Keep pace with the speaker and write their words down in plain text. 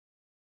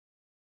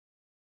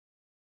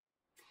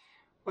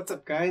What's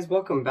up guys,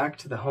 welcome back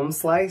to the Home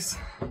Slice.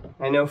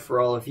 I know for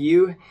all of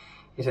you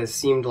it has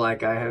seemed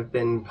like I have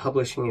been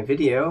publishing a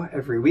video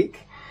every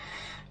week,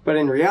 but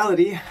in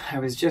reality I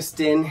was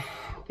just in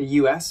the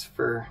US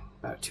for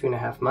about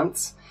 2.5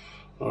 months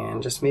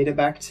and just made it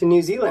back to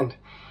New Zealand.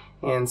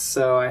 And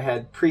so I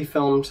had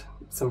pre-filmed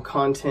some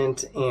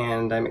content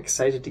and I'm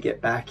excited to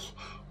get back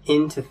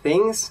into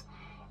things.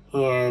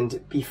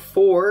 And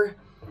before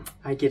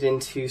I get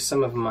into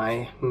some of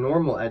my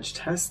normal edge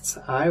tests,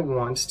 I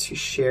want to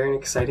share an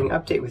exciting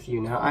update with you.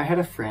 Now, I had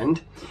a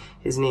friend,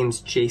 his name's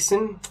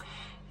Jason,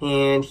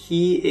 and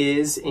he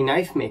is a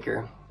knife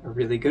maker, a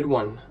really good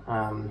one.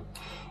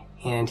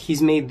 And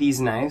he's made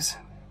these knives.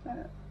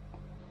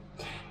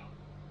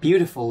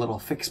 Beautiful little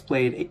fixed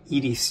blade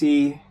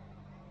EDC,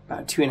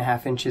 about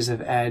 2.5 inches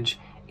of edge,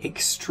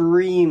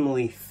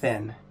 extremely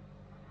thin.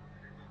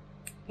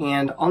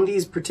 And on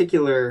these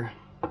particular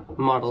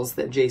models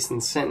that Jason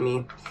sent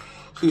me,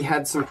 he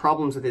had some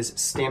problems with his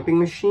stamping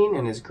machine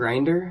and his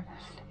grinder,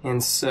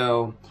 and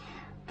so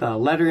the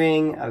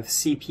lettering of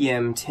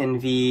CPM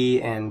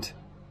 10V and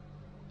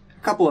a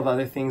couple of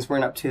other things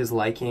weren't up to his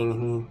liking,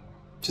 and he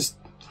just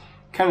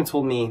kind of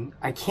told me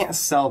I can't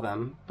sell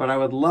them, but I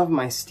would love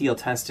my steel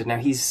tested. Now,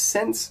 he's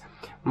since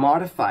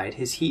modified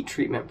his heat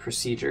treatment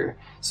procedure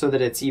so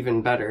that it's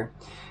even better.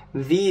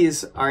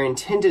 These are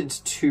intended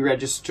to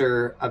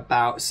register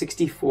about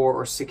 64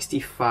 or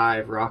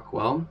 65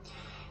 Rockwell.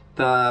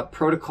 The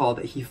protocol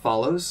that he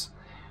follows,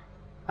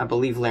 I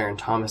believe Laren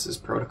Thomas's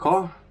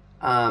protocol,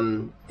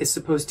 is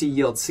supposed to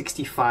yield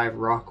 65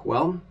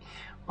 Rockwell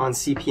on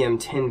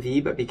CPM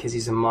 10V, but because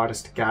he's a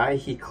modest guy,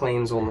 he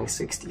claims only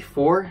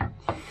 64.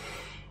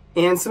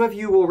 And some of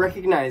you will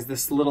recognize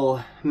this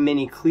little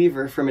mini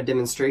cleaver from a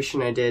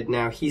demonstration I did.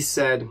 Now, he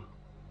said,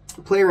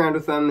 play around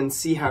with them and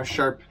see how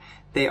sharp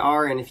they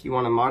are, and if you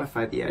want to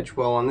modify the edge.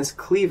 Well, on this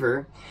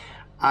cleaver,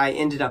 I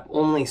ended up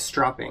only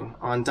stropping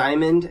on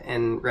diamond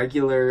and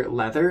regular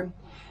leather,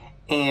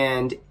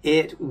 and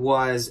it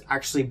was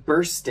actually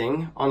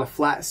bursting on a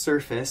flat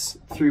surface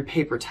through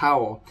paper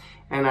towel.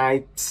 And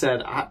I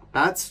said,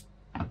 that's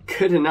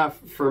good enough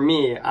for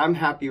me. I'm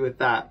happy with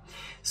that.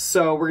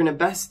 So we're gonna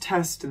best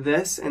test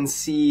this and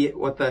see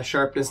what the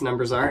sharpness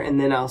numbers are, and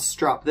then I'll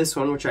strop this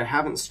one, which I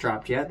haven't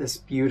stropped yet, this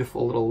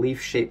beautiful little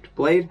leaf-shaped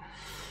blade.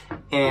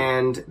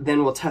 And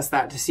then we'll test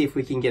that to see if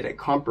we can get it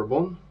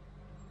comparable.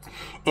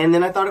 And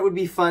then I thought it would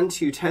be fun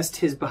to test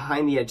his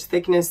behind the edge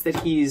thickness that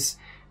he's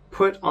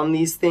put on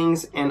these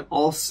things, and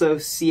also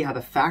see how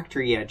the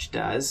factory edge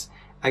does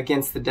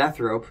against the death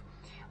rope.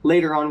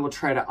 Later on we'll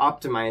try to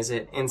optimize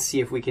it and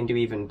see if we can do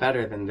even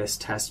better than this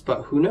test,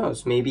 but who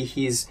knows, maybe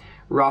he's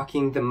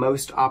rocking the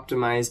most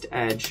optimized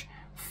edge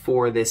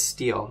for this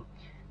steel.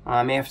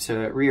 I may have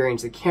to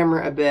rearrange the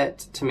camera a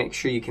bit to make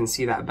sure you can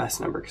see that best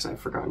number, because I've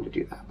forgotten to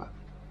do that. But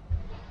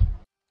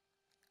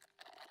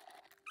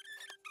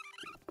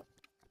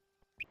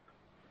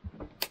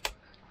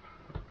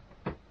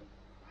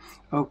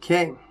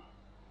okay,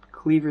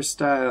 cleaver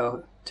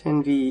style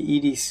 10V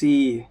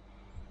EDC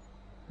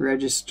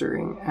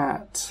registering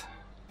at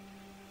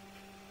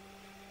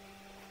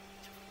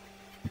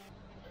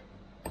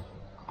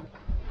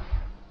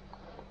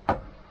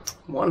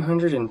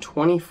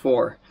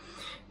 124.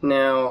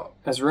 Now,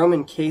 as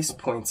Roman Case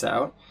points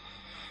out,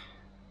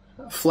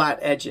 flat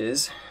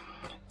edges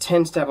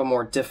tend to have a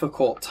more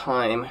difficult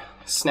time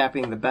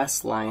snapping the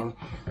best line,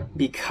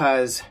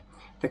 because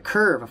the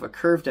curve of a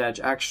curved edge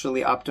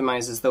actually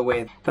optimizes the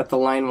way that the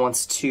line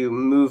wants to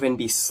move and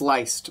be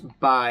sliced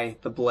by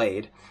the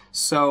blade.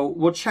 So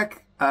we'll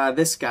check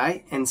this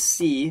guy and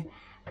see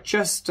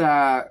just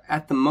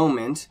at the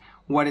moment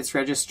what it's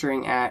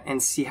registering at,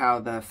 and see how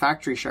the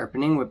factory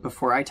sharpening would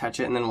before I touch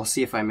it, and then we'll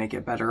see if I make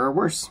it better or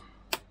worse.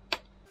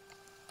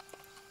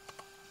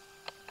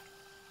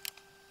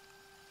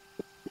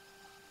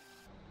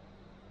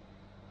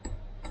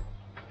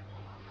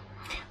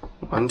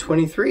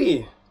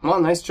 $123. Well,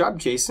 nice job,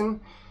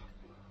 Jason.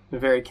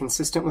 Very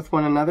consistent with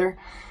one another.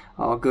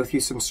 I'll go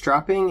through some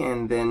stropping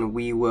and then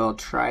we will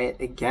try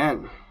it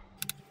again.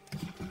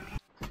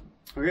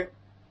 Okay,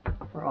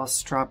 we're all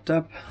stropped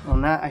up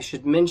on that. I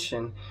should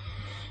mention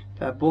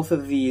that both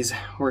of these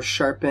were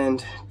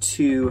sharpened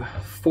to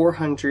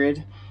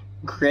 400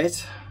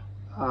 grit.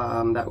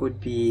 That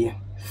would be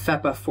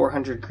Fepa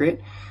 400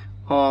 grit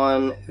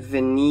on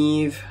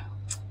Veneve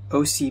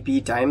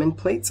OCB diamond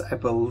plates, I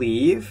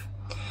believe.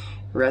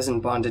 Resin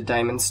bonded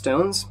diamond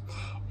stones.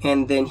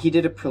 And then he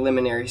did a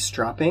preliminary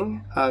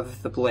stropping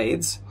of the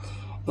blades.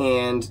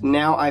 And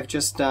now I've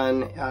just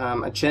done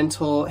a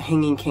gentle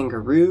hanging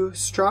kangaroo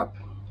strop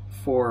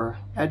for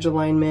edge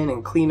alignment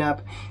and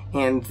cleanup,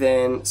 and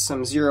then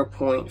some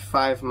 0.5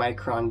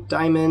 micron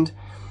diamond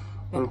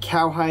and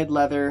cowhide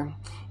leather,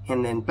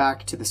 and then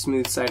back to the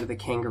smooth side of the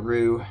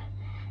kangaroo.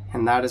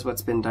 And that is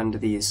what's been done to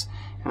these.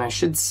 And I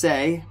should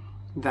say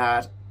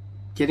that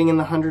getting in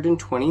the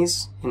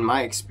 120s, in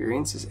my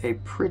experience, is a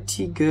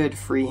pretty good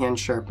freehand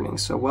sharpening.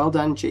 So well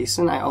done,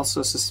 Jason. I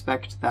also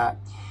suspect that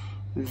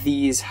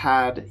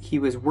he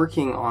was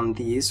working on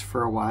these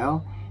for a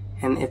while,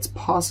 and it's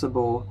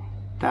possible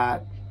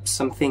that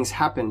some things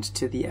happened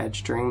to the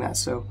edge during that,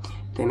 so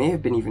they may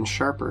have been even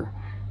sharper.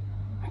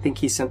 I think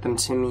he sent them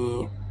to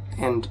me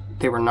and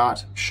they were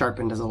not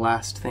sharpened as a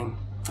last thing.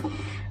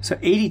 So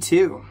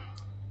 82.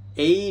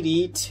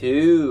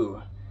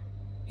 82.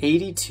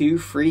 82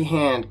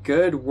 freehand.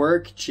 Good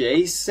work,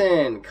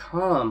 Jason.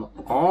 Come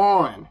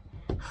on.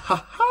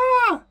 Ha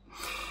ha!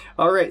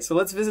 All right, so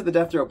let's visit the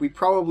death rope. We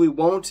probably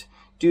won't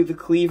do the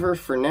cleaver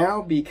for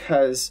now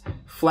because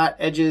flat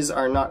edges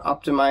are not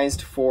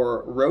optimized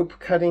for rope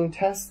cutting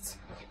tests.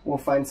 We'll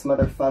find some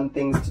other fun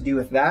things to do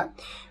with that.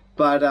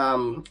 But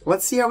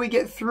let's see how we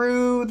get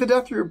through the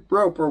death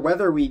rope, or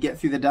whether we get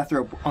through the death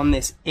rope on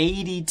this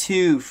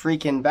 82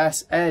 freaking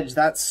best edge.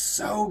 That's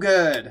so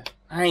good.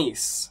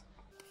 Nice.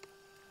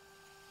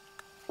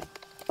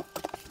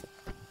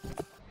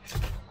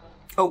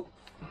 Oh,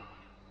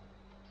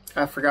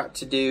 I forgot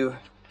to do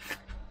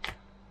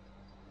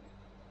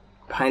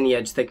behind the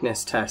edge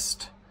thickness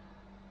test.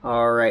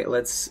 All right,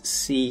 let's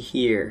see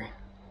here.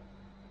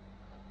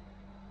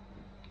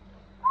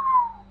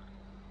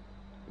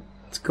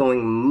 It's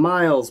going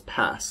miles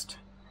past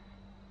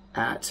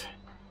at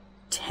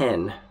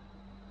 10.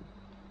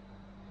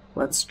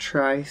 Let's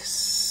try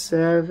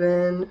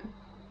 7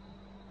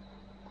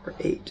 or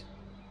 8.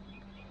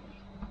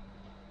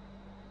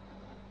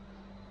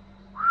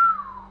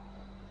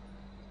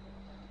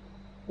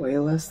 Way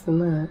less than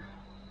that.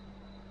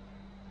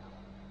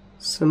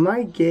 So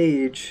my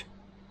gauge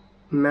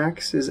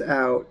maxes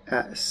out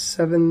at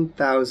 7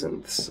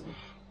 thousandths,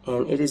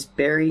 and it is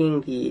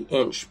burying the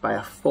inch by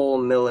a full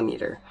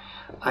millimeter.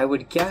 I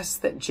would guess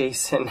that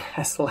Jason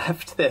has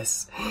left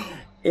this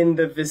in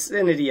the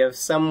vicinity of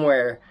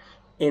somewhere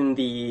in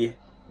the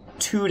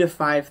 2 to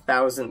 5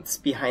 thousandths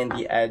behind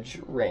the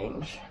edge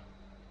range,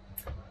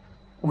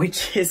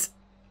 which is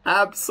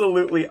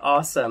absolutely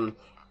awesome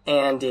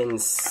and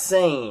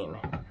insane.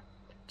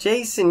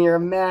 Jason, you're a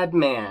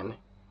madman.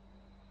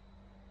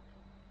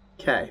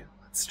 Okay,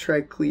 let's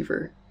try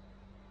cleaver.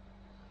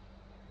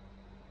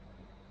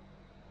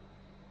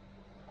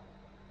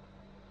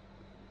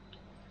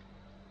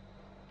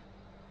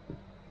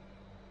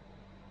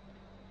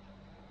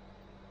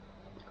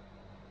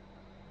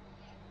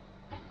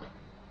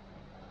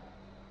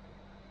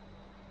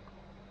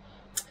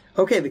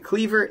 Okay, the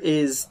cleaver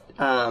is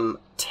 10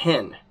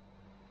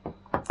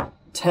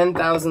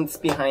 thousandths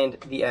behind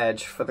the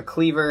edge for the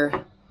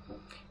cleaver,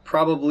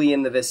 probably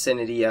in the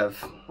vicinity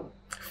of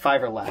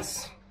 5 or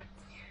less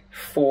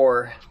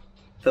for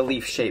the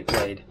leaf-shaped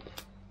blade.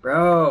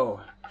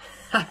 Bro.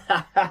 All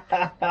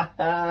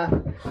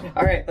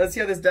right, let's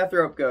see how this death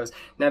rope goes.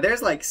 Now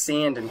there's like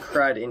sand and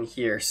crud in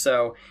here,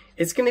 so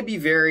it's going to be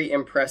very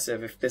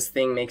impressive if this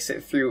thing makes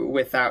it through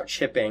without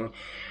chipping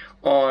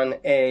on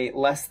a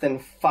less than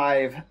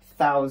 5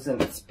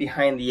 thousandths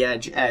behind the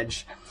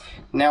edge.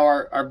 Now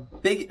our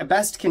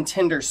best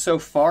contender so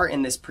far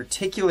in this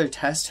particular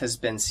test has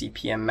been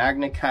CPM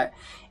MagnaCut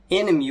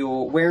in a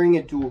mule wearing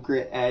a dual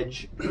grit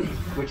edge,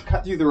 which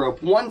cut through the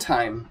rope one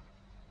time.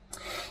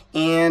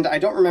 And I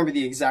don't remember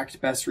the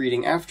exact best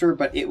reading after,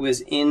 but it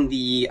was in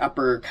the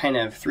upper kind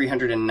of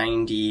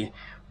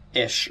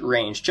 390-ish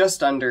range,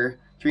 just under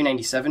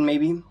 397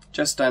 maybe,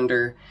 just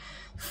under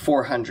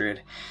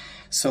 400.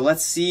 So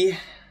let's see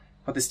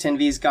what this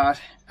 10V's got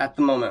at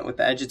the moment with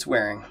the edge it's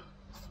wearing.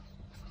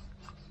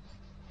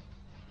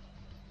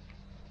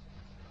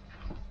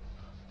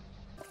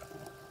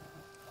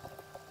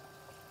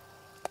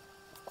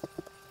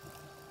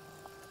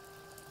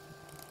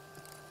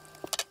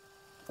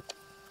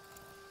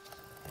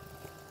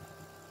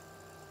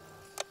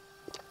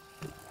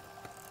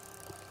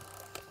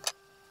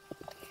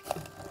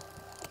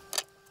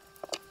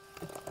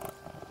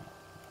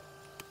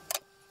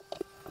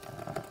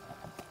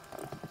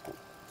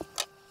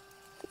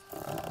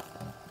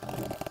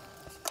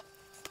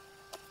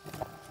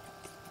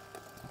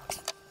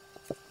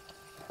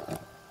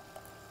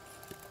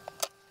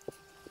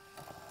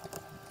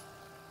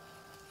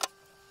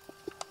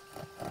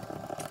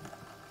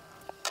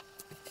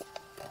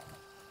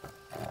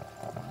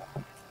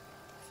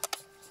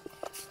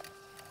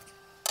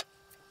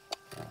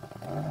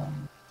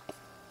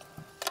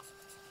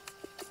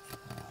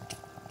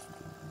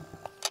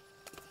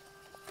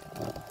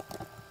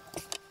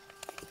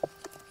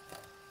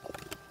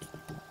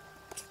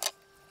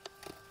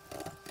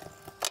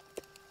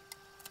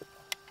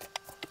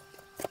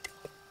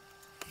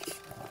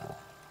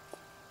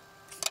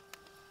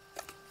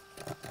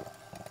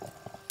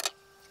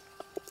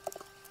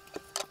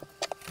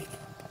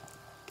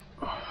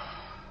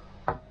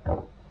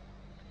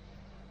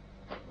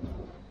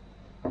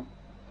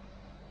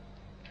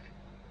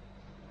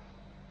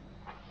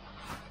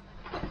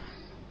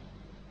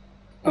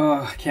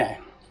 Okay,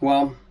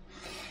 well,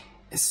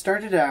 it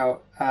started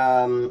out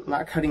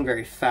not cutting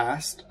very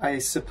fast. I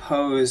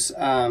suppose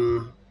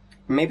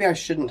maybe I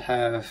shouldn't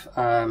have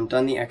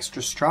done the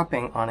extra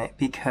stropping on it,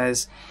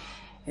 because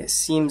it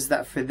seems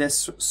that for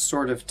this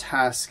sort of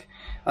task,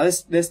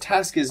 this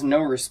task is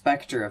no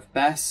respecter of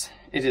Bess.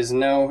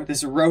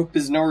 This rope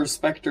is no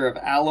respecter of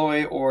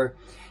alloy or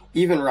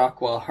even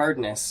Rockwell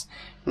hardness.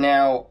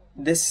 Now,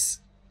 this,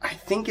 I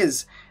think,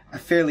 is a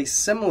fairly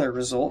similar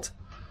result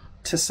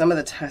to some of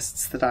the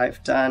tests that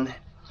I've done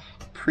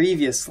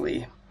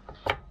previously,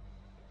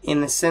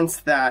 in the sense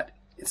that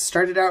it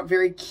started out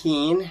very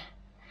keen,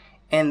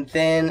 and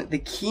then the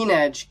keen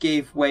edge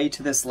gave way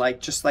to this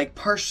just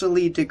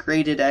partially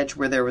degraded edge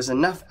where there was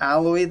enough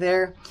alloy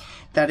there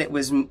that it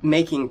was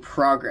making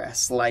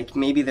progress. Like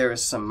maybe there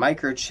was some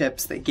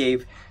microchips that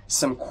gave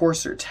some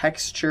coarser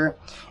texture.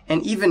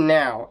 And even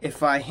now,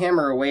 if I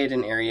hammer away at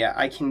an area,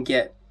 I can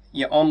get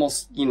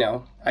almost,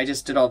 I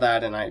just did all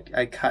that and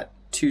I cut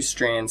 2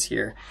 strands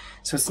here.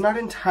 So it's not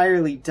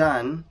entirely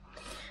done,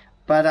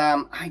 but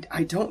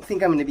I don't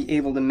think I'm going to be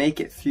able to make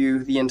it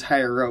through the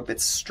entire rope.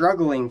 It's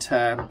struggling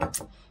to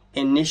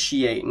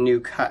initiate new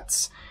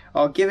cuts.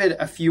 I'll give it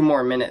a few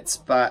more minutes,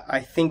 but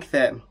I think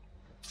the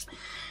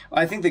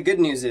good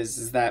news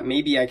is that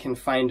maybe I can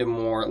find a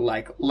more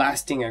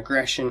lasting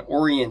aggression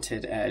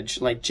oriented edge.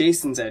 Like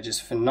Jason's edge is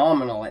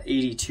phenomenal at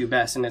 82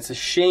 best, and it's a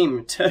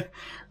shame to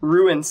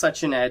ruin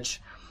such an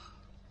edge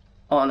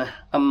on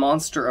a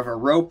monster of a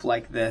rope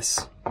like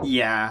this.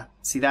 Yeah,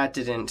 see, that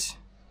didn't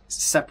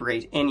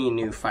separate any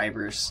new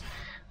fibers.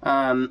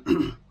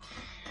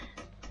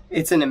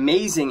 It's an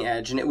amazing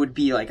edge, and it would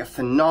be like a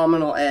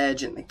phenomenal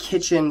edge in the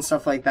kitchen,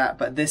 stuff like that,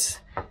 but this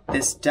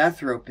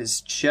death rope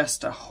is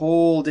just a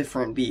whole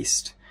different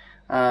beast.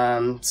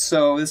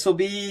 So this will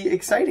be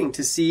exciting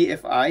to see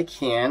if I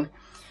can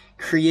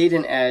create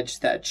an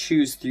edge that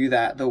chews through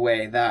that the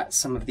way that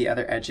some of the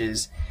other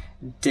edges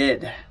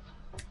did.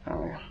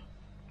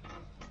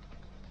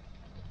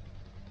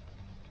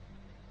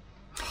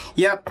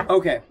 Yep,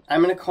 okay,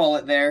 I'm gonna call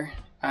it there.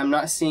 I'm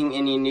not seeing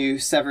any new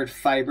severed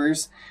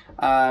fibers.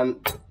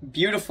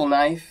 Beautiful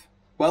knife.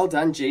 Well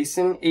done,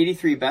 Jason.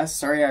 83 best.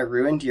 Sorry I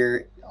ruined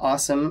your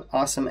awesome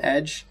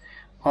edge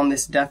on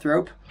this death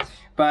rope.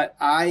 But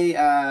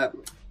I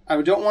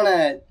don't want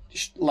to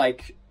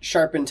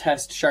sharpen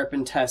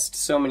test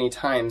so many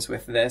times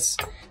with this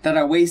that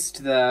I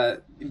waste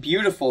the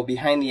beautiful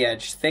behind the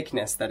edge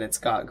thickness that it's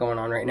got going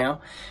on right now.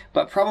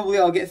 But probably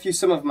I'll get through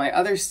some of my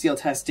other steel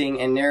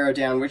testing and narrow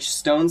down which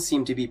stones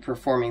seem to be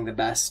performing the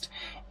best,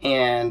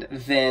 and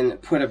then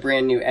put a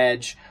brand new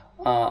edge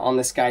on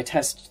this guy,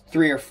 test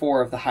 3 or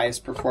 4 of the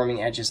highest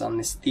performing edges on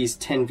these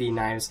 10V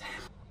knives.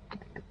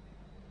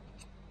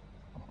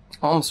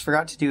 Almost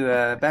forgot to do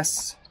a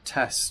best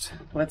test.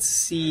 Let's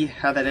see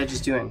how that edge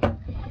is doing.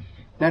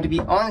 Now, to be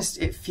honest,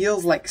 it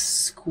feels like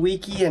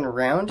squeaky and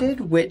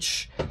rounded,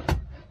 which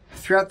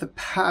throughout the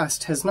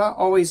past has not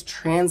always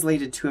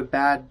translated to a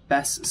bad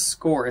best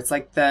score. It's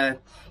like the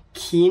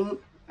keen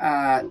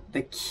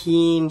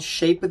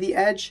shape of the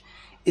edge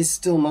is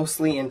still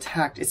mostly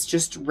intact. It's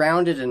just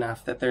rounded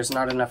enough that there's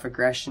not enough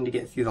aggression to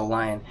get through the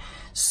line.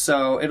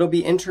 So it'll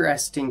be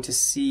interesting to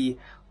see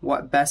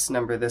what best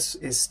number this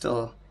is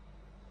still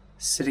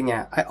sitting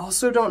at. I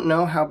also don't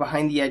know how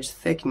behind the edge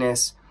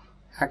thickness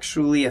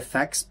actually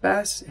affects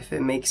best, if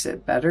it makes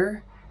it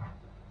better.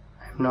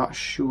 I'm not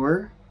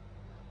sure.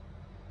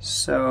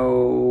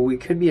 So we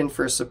could be in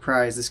for a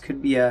surprise. This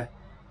could be a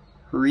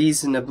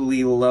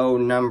reasonably low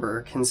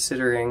number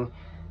considering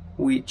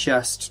we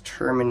just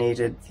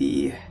terminated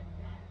the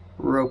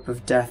rope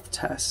of death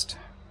test.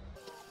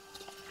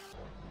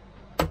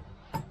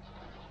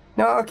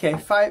 No, okay,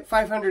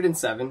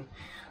 507.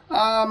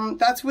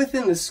 That's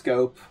within the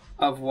scope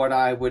of what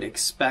I would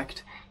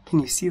expect. Can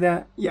you see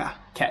that? Yeah,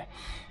 okay.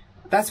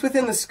 That's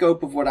within the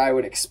scope of what I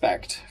would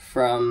expect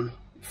from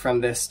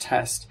this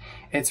test.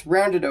 It's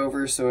rounded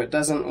over, so it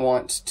doesn't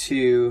want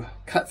to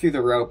cut through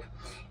the rope,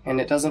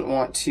 and it doesn't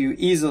want to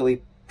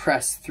easily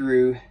press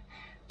through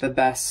the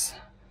best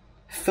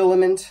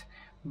filament,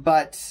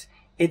 but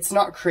it's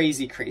not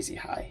crazy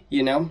high,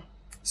 you know?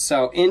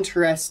 So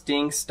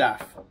interesting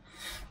stuff.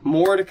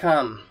 More to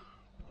come.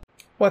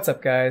 What's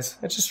up, guys?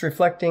 I'm just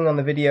reflecting on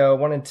the video. I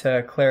wanted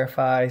to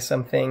clarify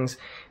some things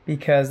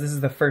because this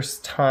is the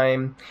first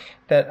time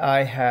that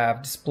I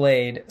have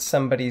displayed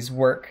somebody's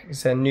work.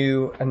 It's a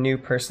new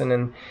person,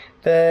 and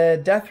the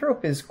death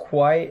rope is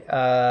quite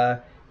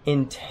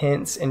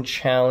intense and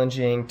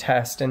challenging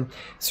test, and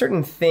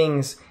certain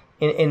things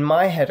in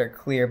my head are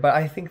clear, but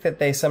I think that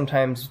they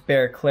sometimes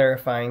bear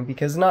clarifying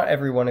because not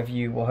every one of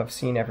you will have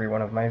seen every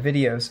one of my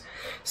videos.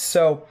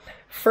 So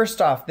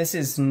first off, this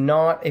is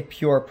not a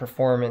pure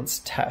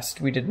performance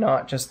test. We did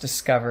not just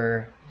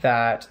discover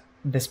that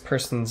this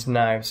person's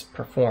knives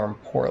perform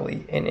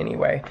poorly in any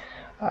way.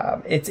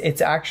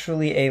 It's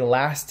actually a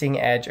lasting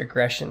edge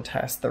aggression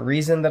test. The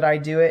reason that I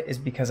do it is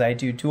because I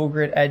do dual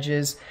grit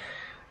edges,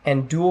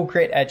 and dual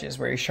grit edges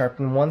where you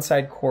sharpen one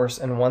side coarse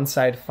and one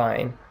side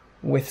fine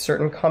with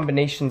certain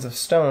combinations of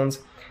stones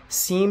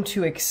seem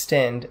to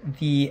extend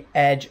the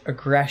edge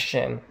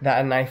aggression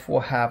that a knife will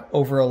have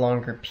over a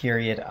longer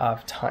period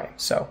of time.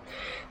 So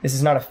this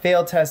is not a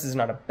failed test, this is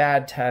not a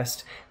bad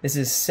test. This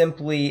is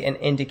simply an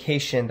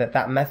indication that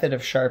that method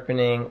of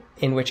sharpening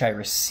in which I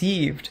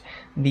received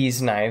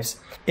these knives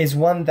is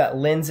one that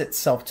lends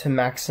itself to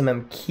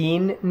maximum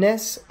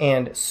keenness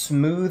and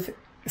smooth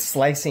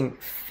slicing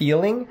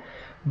feeling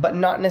but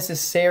not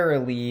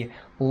necessarily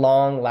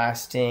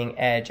long-lasting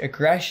edge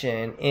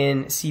aggression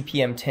in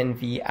CPM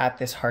 10V at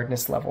this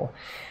hardness level.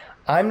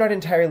 I'm not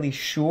entirely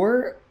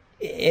sure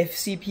if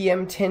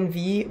CPM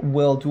 10V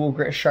will dual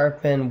grit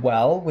sharpen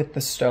well with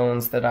the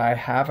stones that I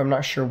have. I'm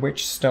not sure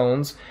which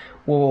stones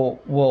will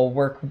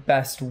work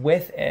best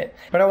with it.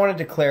 But I wanted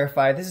to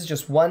clarify, this is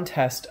just one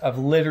test of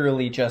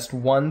literally just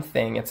one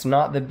thing. It's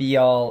not the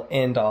be-all,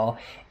 end-all.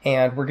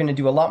 And we're gonna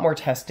do a lot more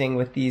testing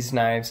with these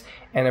knives,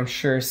 and I'm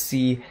sure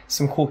see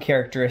some cool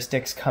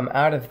characteristics come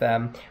out of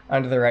them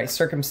under the right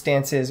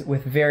circumstances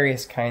with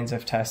various kinds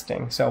of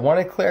testing. So I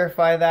wanna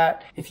clarify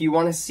that. If you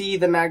wanna see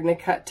the Magna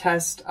Cut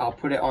test, I'll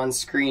put it on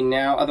screen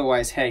now.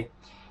 Otherwise, hey,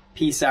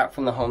 peace out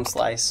from the home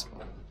slice.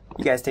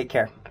 You guys take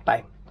care.